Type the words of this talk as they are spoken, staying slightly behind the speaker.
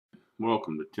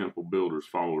Welcome to Temple Builders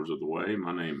Followers of the Way.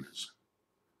 My name is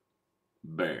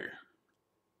Bear,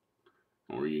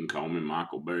 or you can call me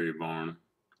Michael Barry Varner.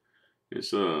 It's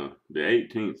the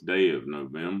 18th day of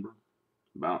November,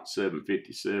 about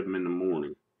 7:57 in the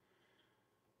morning.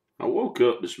 I woke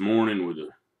up this morning with a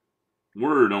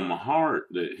word on my heart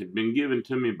that had been given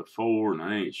to me before, and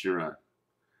I ain't sure I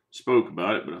spoke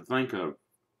about it, but I think I've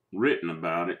written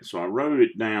about it, so I wrote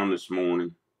it down this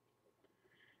morning.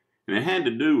 And it had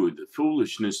to do with the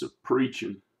foolishness of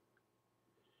preaching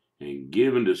and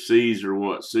giving to Caesar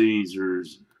what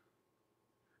Caesar's,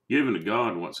 giving to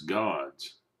God what's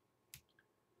God's.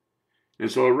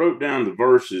 And so I wrote down the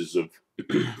verses of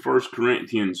 1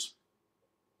 Corinthians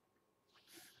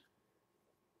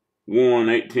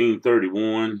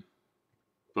 1:18-31,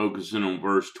 focusing on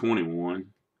verse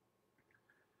 21.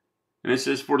 And it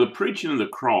says, "For the preaching of the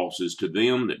cross is to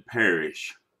them that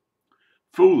perish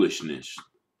foolishness,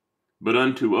 but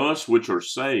unto us which are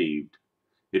saved,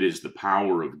 it is the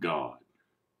power of God.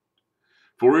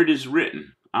 For it is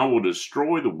written, I will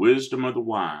destroy the wisdom of the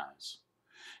wise,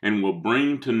 and will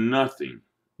bring to nothing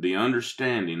the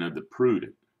understanding of the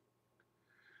prudent.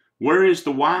 Where is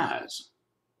the wise?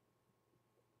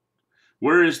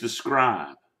 Where is the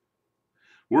scribe?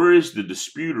 Where is the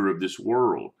disputer of this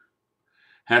world?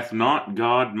 Hath not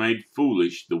God made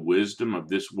foolish the wisdom of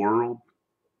this world?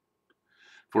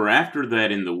 For after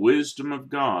that in the wisdom of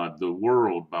God, the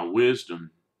world by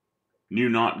wisdom knew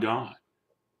not God.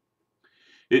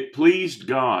 It pleased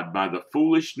God by the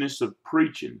foolishness of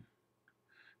preaching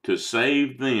to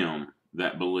save them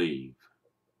that believe.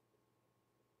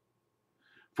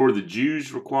 For the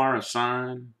Jews require a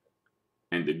sign,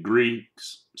 and the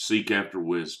Greeks seek after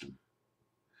wisdom.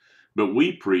 But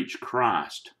we preach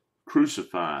Christ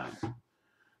crucified,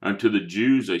 unto the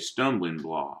Jews a stumbling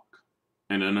block,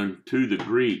 and unto the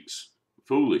Greeks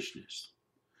foolishness.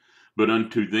 But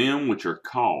unto them which are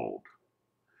called,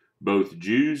 both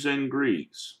Jews and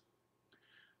Greeks,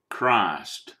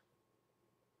 Christ,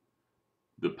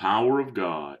 the power of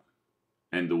God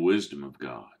and the wisdom of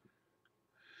God.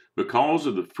 Because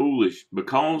the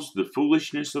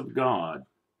foolishness of God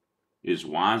is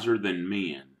wiser than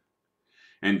men,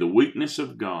 and the weakness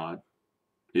of God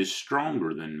is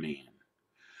stronger than men.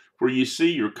 For you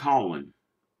see your calling,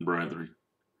 brethren,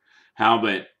 how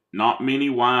that not many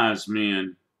wise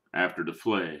men after the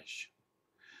flesh,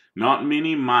 not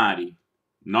many mighty,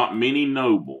 not many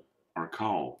noble are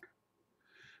called.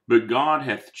 But God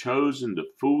hath chosen the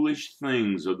foolish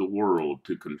things of the world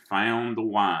to confound the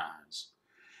wise,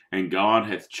 and God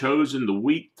hath chosen the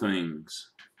weak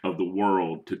things of the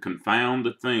world to confound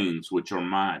the things which are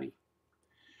mighty.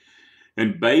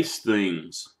 And base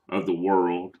things of the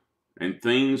world, and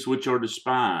things which are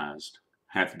despised,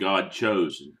 hath God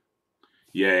chosen,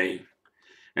 yea,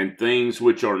 and things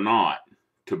which are not,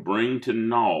 to bring to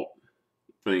naught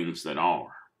things that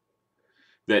are,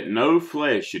 that no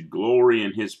flesh should glory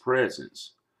in his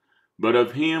presence. But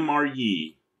of him are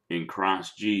ye in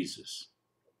Christ Jesus,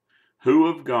 who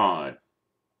of God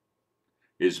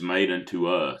is made unto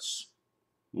us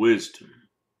wisdom,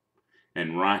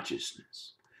 and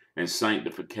righteousness, and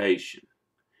sanctification,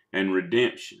 and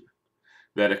redemption,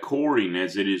 that according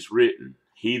as it is written,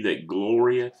 he that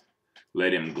glorieth,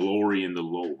 let him glory in the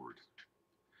Lord."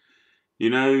 You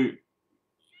know,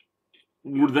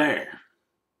 we're there.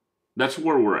 That's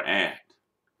where we're at.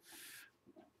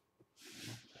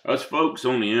 Us folks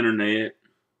on the internet,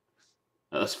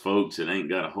 us folks that ain't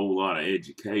got a whole lot of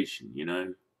education,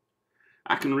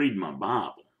 I can read my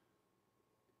Bible,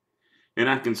 and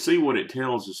I can see what it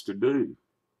tells us to do.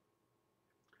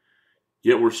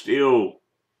 Yet we're still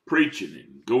preaching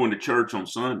and going to church on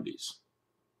Sundays.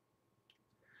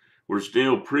 We're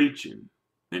still preaching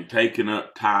and taking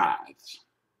up tithes.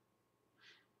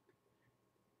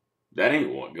 That ain't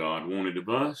what God wanted of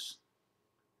us.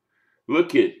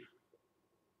 Look at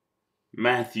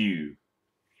Mark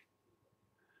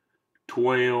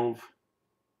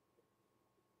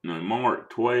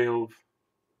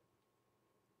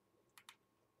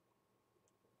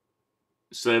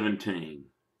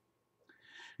 12:17.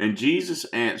 And Jesus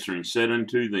answering said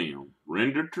unto them,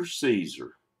 Render to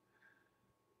Caesar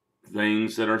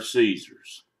things that are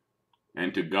Caesar's,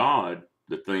 and to God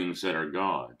the things that are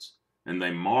God's. And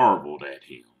they marveled at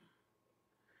him.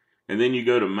 And then you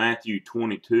go to Matthew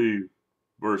 22,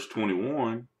 verse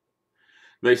 21.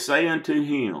 They say unto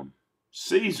him,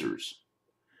 Caesar's.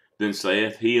 Then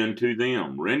saith he unto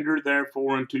them, Render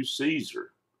therefore unto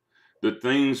Caesar the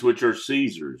things which are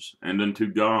Caesar's, and unto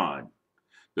God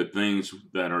the things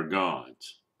that are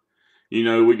God's.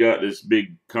 We got this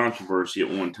big controversy at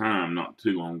one time, not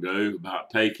too long ago, about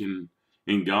taking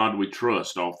In God we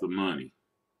trust off the money.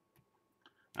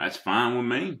 That's fine with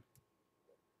me.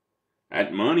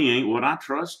 That money ain't what I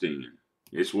trust in.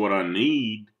 It's what I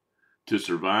need to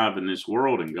survive in this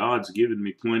world, and God's given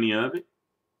me plenty of it.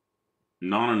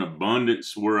 Not an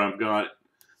abundance where I've got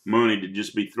money to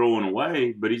just be throwing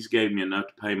away, but He's gave me enough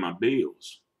to pay my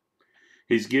bills.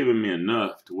 He's given me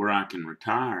enough to where I can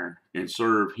retire and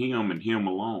serve Him and Him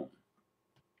alone.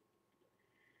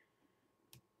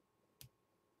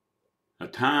 A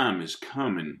time is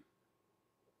coming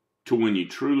to when you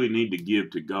truly need to give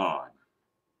to God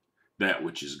that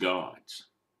which is God's.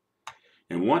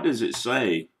 And what does it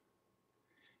say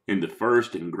in the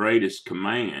first and greatest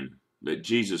command that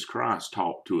Jesus Christ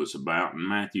talked to us about in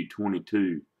Matthew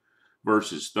 22,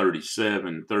 verses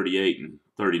 37, 38, and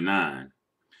 39?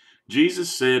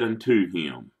 Jesus said unto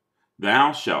him,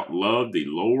 Thou shalt love the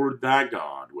Lord thy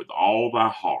God with all thy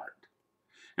heart,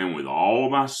 and with all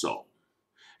thy soul,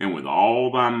 and with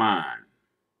all thy mind.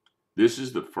 This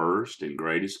is the first and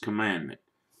greatest commandment.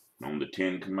 On the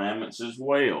 10 Commandments as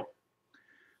well.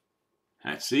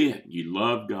 That's it. You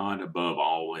love God above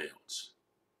all else.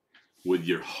 With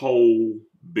your whole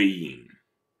being.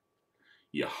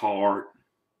 Your heart,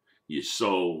 your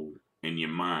soul, and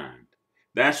your mind.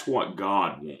 That's what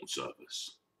God wants of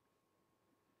us.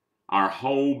 Our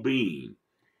whole being.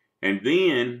 And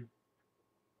then,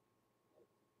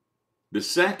 the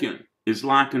second is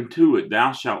like unto it,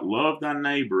 Thou shalt love thy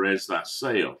neighbor as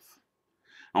thyself.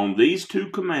 On these 2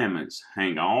 commandments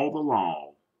hang all the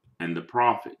law and the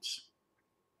prophets.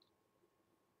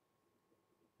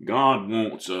 God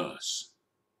wants us,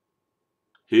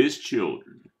 His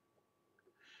children,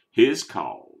 His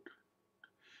called,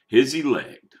 His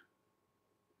elect,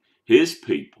 His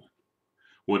people,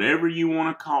 whatever you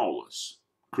want to call us,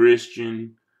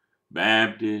 Christian,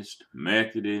 Baptist,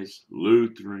 Methodist,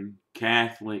 Lutheran,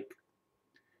 Catholic,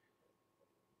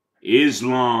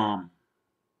 Islam,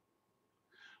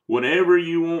 whatever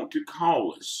you want to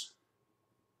call us.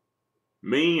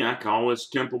 Me, I call us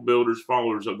temple builders,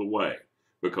 followers of the way,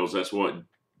 because that's what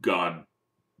God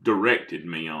directed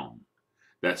me on.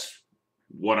 That's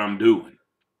what I'm doing.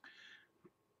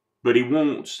 But He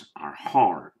wants our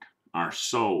heart, our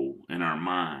soul, and our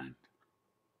mind.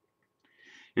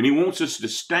 And He wants us to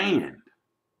stand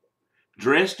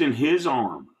dressed in His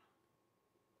armor,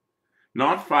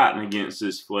 not fighting against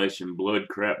this flesh and blood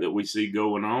crap that we see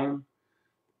going on.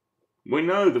 We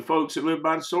know the folks that live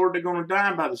by the sword, they're going to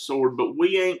die by the sword, but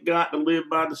we ain't got to live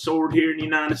by the sword here in the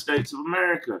United States of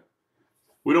America.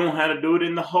 We don't know how to do it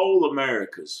in the whole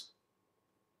Americas.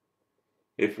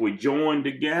 If we join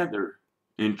together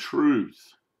in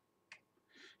truth,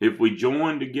 if we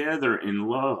join together in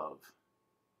love,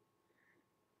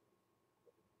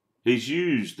 He's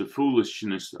used the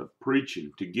foolishness of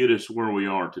preaching to get us where we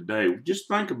are today. Just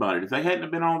think about it. If they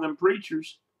hadn't been all them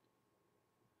preachers,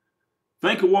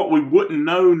 think of what we wouldn't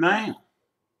know now.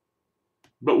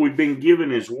 But we've been given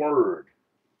His Word.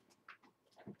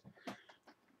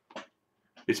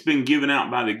 It's been given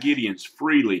out by the Gideons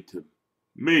freely to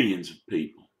millions of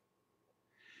people.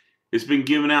 It's been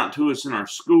given out to us in our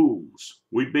schools.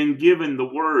 We've been given the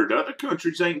Word. Other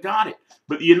countries ain't got it,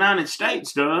 but the United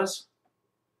States does.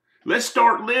 Let's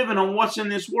start living on what's in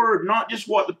this Word, not just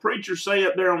what the preachers say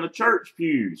up there on the church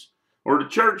pews or the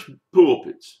church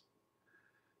pulpits.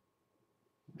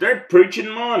 They're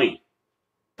preaching money,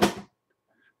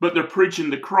 but they're preaching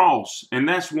the cross, and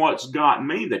that's what's got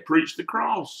me. They preach the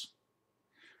cross.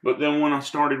 But then when I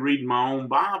started reading my own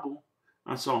Bible,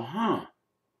 I saw,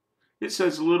 it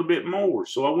says a little bit more.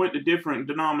 So I went to different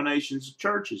denominations of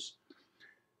churches.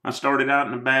 I started out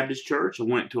in a Baptist church. I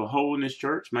went to a holiness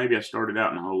church. Maybe I started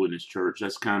out in a holiness church.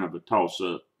 That's kind of a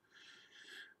toss-up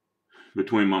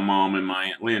between my mom and my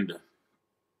Aunt Linda.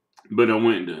 But I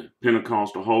went to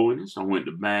Pentecostal holiness. I went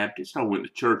to Baptist. I went to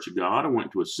Church of God. I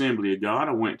went to Assembly of God.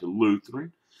 I went to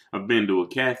Lutheran. I've been to a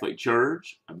Catholic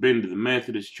church. I've been to the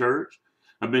Methodist church.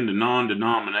 I've been to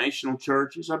non-denominational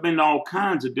churches. I've been to all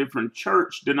kinds of different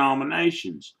church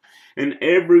denominations. And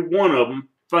every one of them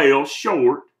fell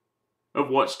short of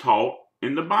what's taught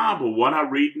in the Bible, what I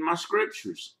read in my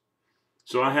scriptures.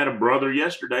 So I had a brother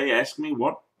yesterday ask me,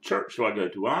 what church do I go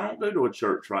to? Well, I don't go to a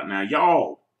church right now.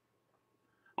 Y'all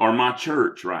are my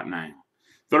church right now.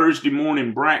 Thursday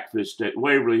morning breakfast at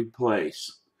Waverly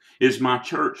Place is my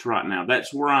church right now.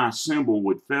 That's where I assemble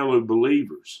with fellow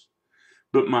believers.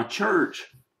 But my church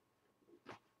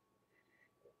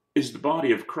is the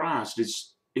body of Christ.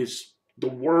 It's the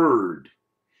Word.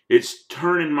 It's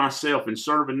turning myself and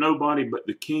serving nobody but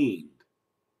the King.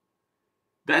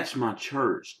 That's my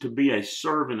church, to be a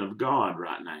servant of God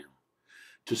right now.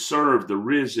 To serve the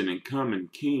risen and coming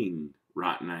King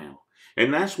right now.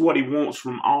 And that's what he wants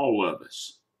from all of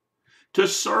us. To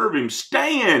serve him.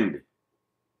 Stand.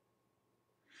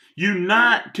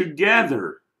 Unite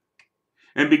together.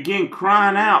 And begin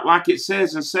crying out like it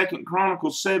says in 2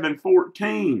 Chronicles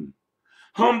 7:14.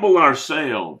 Humble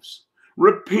ourselves.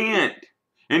 Repent.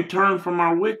 And turn from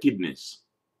our wickedness.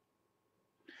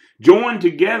 Join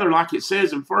together like it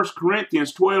says in 1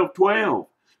 Corinthians 12:12.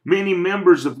 Many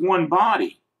members of one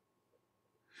body.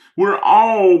 We're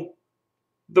all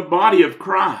the body of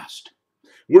Christ.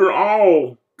 We're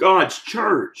all God's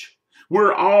church.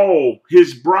 We're all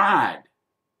his bride.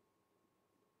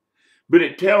 But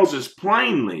it tells us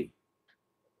plainly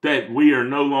that we are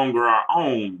no longer our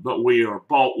own, but we are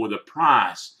bought with a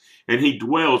price, and he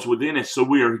dwells within us, so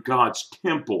we are God's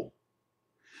temple.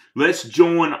 Let's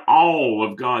join all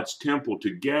of God's temple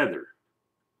together.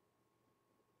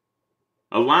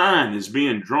 A line is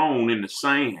being drawn in the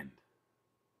sand.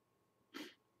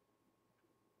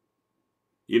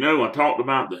 You know, I talked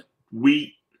about the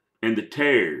wheat and the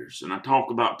tares, and I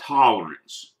talked about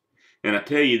tolerance, and I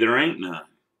tell you there ain't none.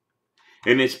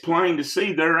 And it's plain to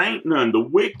see there ain't none. The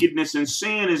wickedness and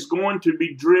sin is going to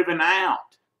be driven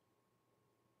out.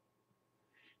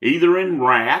 Either in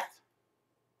wrath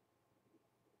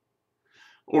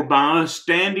or by us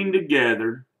standing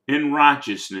together in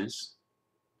righteousness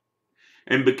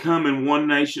and becoming one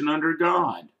nation under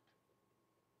God.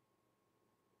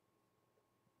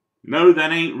 No,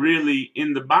 that ain't really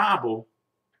in the Bible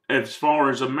as far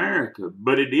as America,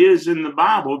 but it is in the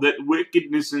Bible that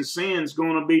wickedness and sin is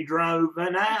going to be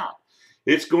driven out.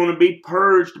 It's going to be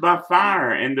purged by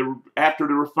fire, and after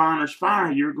the refiner's fire,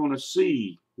 you're going to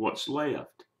see what's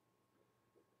left.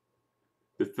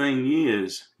 The thing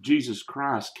is, Jesus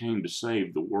Christ came to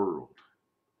save the world.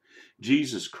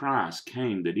 Jesus Christ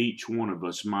came that each one of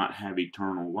us might have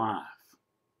eternal life.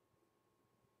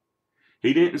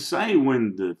 He didn't say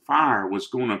when the fire was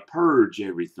going to purge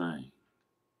everything.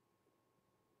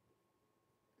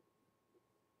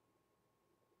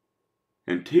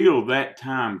 Until that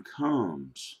time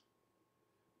comes,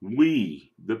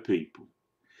 we, the people,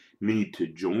 need to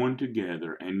join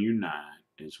together and unite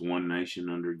as one nation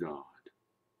under God.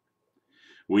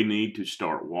 We need to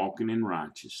start walking in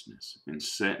righteousness and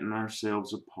setting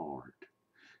ourselves apart,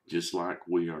 just like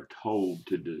we are told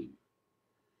to do.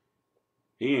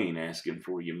 He ain't asking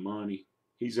for your money.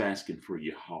 He's asking for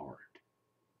your heart.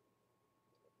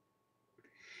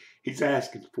 He's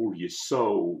asking for your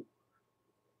soul.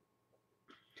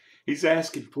 He's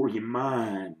asking for your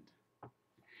mind.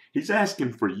 He's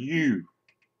asking for you.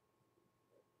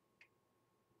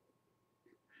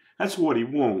 That's what he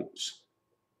wants,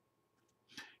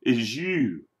 is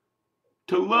you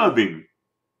to love him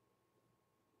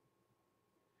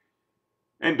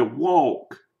and to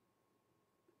walk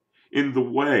in the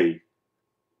way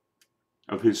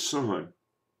of his Son,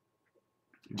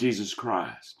 Jesus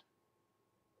Christ.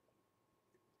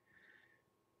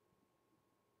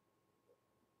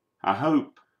 I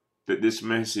hope that this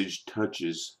message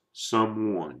touches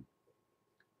someone.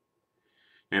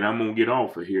 And I'm going to get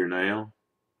off of here now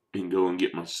and go and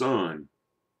get my son.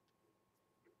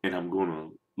 And I'm going to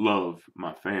love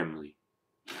my family.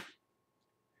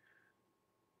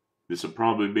 This will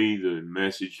probably be the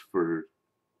message for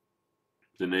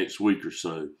the next week or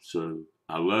so. So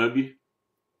I love you.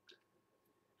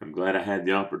 I'm glad I had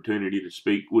the opportunity to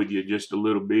speak with you just a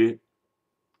little bit.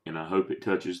 And I hope it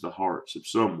touches the hearts of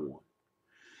someone.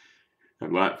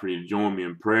 I'd like for you to join me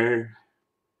in prayer.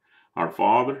 Our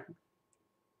Father,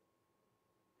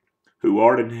 who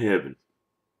art in heaven,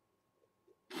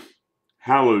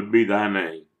 hallowed be thy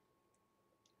name.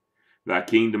 Thy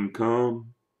kingdom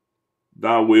come,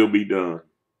 thy will be done,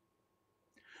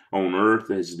 on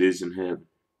earth as it is in heaven.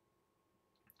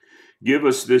 Give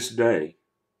us this day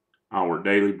our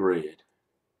daily bread,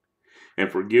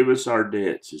 and forgive us our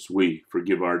debts as we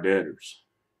forgive our debtors.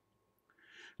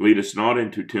 Lead us not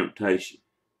into temptation,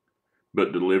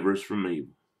 but deliver us from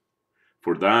evil.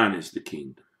 For thine is the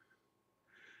kingdom,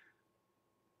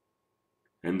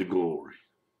 and the glory,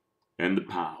 and the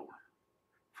power,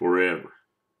 forever.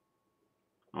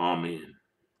 Amen.